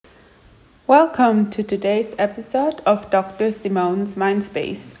Welcome to today's episode of Dr. Simone's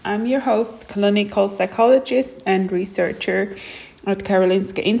Mindspace. I'm your host, clinical psychologist and researcher at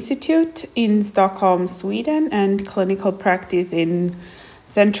Karolinska Institute in Stockholm, Sweden, and clinical practice in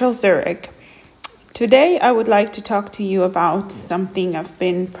central Zurich. Today, I would like to talk to you about something I've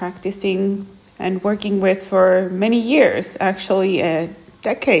been practicing and working with for many years, actually a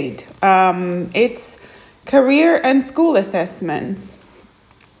decade. It's career and school assessments.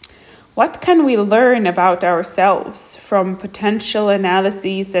 What can we learn about ourselves from potential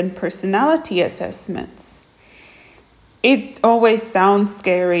analyses and personality assessments? It always sounds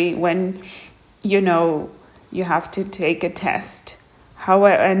scary when, you have to take a test.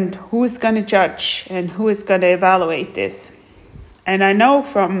 And who's going to judge and who is going to evaluate this? And I know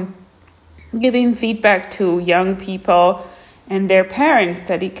from giving feedback to young people and their parents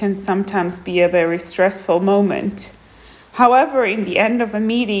that it can sometimes be a very stressful moment. However, in the end of a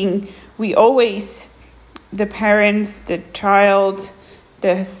meeting, the parents, the child,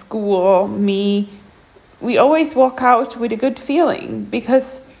 the school, me, we always walk out with a good feeling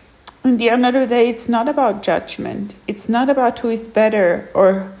because in the end of the day, it's not about judgment. It's not about who is better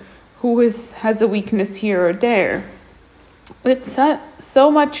or who has a weakness here or there. It's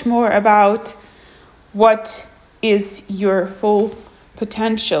so much more about what is your full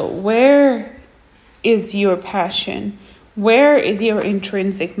potential. Where is your passion? Where is your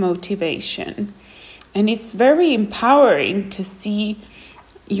intrinsic motivation? And it's very empowering to see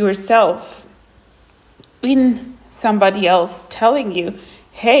yourself in somebody else telling you,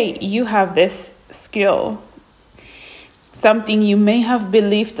 hey, you have this skill. Something you may have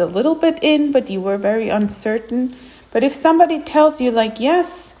believed a little bit in, but you were very uncertain. But if somebody tells you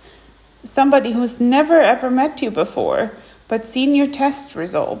yes, somebody who's never ever met you before, but seen your test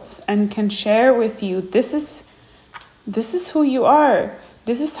results and can share with you, this is who you are.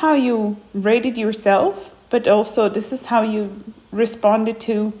 This is how you rated yourself, but also this is how you responded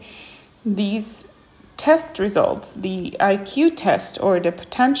to these test results, the IQ test or the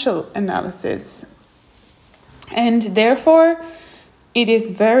potential analysis. And therefore, it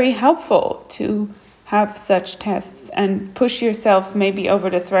is very helpful to have such tests and push yourself maybe over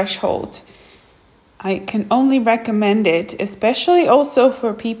the threshold. I can only recommend it, especially also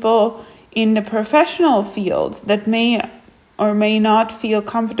for people in the professional fields that may or may not feel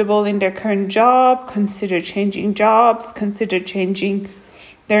comfortable in their current job, consider changing jobs, consider changing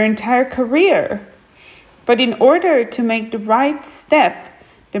their entire career. But in order to make the right step,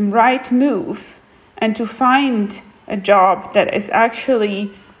 the right move, and to find a job that is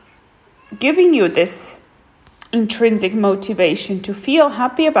actually giving you this intrinsic motivation to feel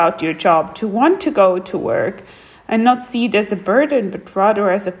happy about your job, to want to go to work, and not see it as a burden, but rather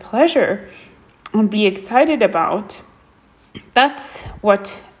as a pleasure and be excited about. That's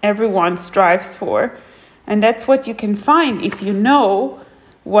what everyone strives for. And that's what you can find if you know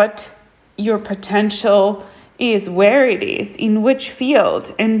what your potential is, where it is, in which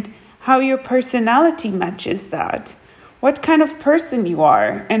field, and how your personality matches that. What kind of person you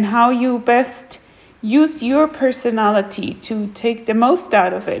are and how you best use your personality to take the most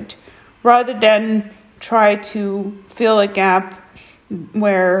out of it, rather than try to fill a gap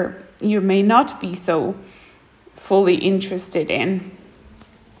where you may not be so fully interested in.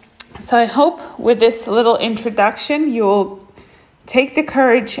 So I hope with this little introduction, you'll take the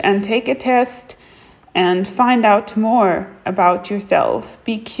courage and take a test and find out more about yourself.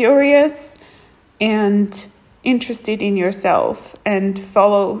 Be curious and interested in yourself and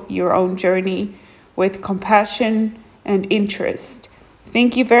follow your own journey with compassion and interest.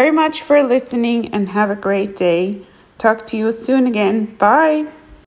 Thank you very much for listening and have a great day. Talk to you soon again. Bye.